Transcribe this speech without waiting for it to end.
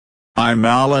I'm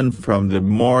Alan from the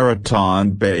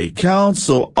Moreton Bay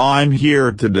Council. I'm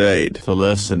here today to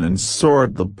listen and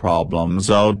sort the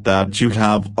problems out that you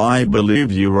have. I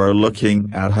believe you are looking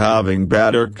at having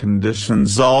better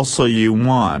conditions. Also, you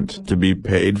want to be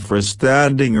paid for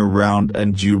standing around,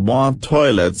 and you want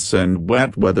toilets and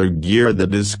wet weather gear.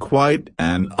 That is quite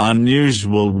an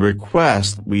unusual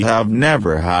request. We have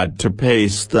never had to pay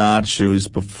statues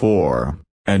before,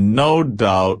 and no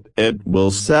doubt it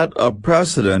will set a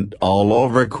precedent all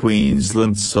over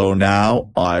Queensland. So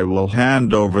now I will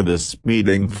hand over this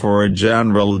meeting for a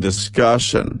general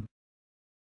discussion.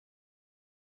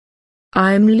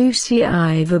 I'm Lucy,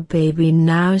 I've a baby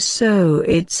now, so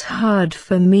it's hard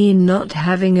for me not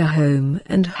having a home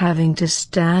and having to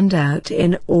stand out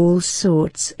in all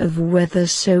sorts of weather,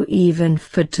 so even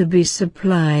for to be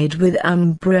supplied with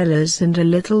umbrellas and a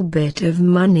little bit of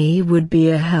money would be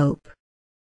a help.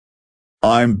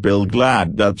 I'm Bill,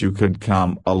 glad that you could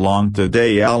come along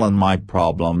today, Alan. My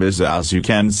problem is, as you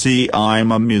can see,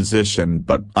 I'm a musician,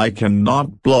 but I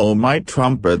cannot blow my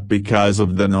trumpet because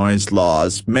of the noise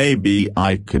laws. Maybe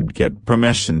I could get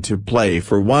permission to play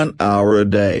for 1 hour a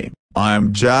day.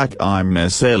 I'm Jack, I'm a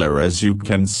sailor, as you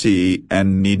can see,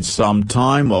 and need some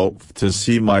time off to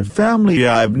see my family.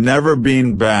 I've never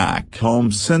been back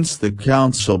home since the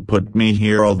council put me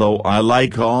here. Although I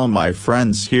like all my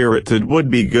friends here, it would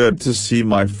be good to see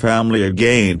my family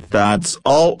again. That's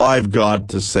all I've got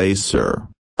to say, sir.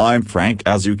 I'm Frank.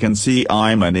 As you can see,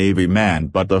 I'm a Navy man,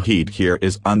 but the heat here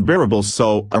is unbearable,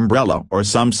 so umbrella or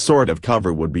some sort of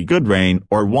cover would be good. Rain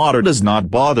or water does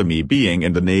not bother me, being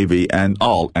in the Navy and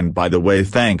all. And by the way,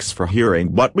 thanks for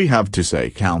hearing what we have to say,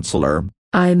 Councillor.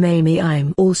 I'm Amy,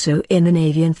 I'm also in the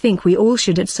Navy and think we all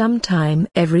should at some time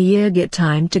every year get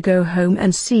time to go home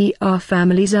and see our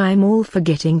families. I'm all for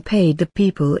getting paid. The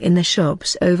people in the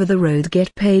shops over the road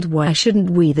get paid. Why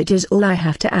shouldn't we? That is all I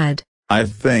have to add. I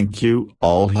think you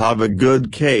all have a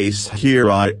good case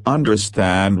here. I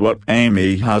understand what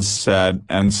Amy has said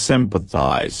and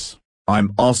sympathize.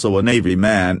 I'm also a Navy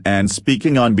man, and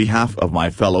speaking on behalf of my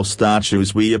fellow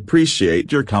statues, we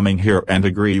appreciate your coming here and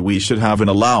agree we should have an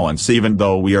allowance. Even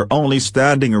though we are only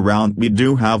standing around, we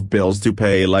do have bills to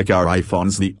pay, like our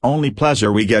iPhones. The only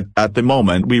pleasure we get at the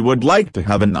moment, we would like to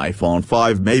have an iPhone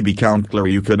 5. Maybe, Councillor,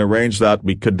 you could arrange that.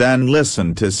 We could then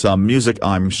listen to some music.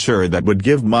 I'm sure that would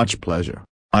give much pleasure.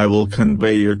 I will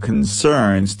convey your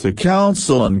concerns to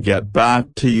council and get back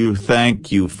to you.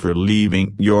 Thank you for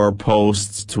leaving your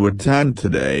posts to attend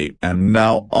today, and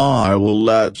now I will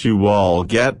let you all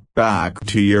get back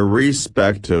to your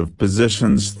respective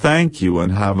positions. Thank you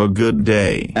and have a good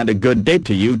day. And a good day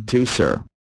to you too, sir.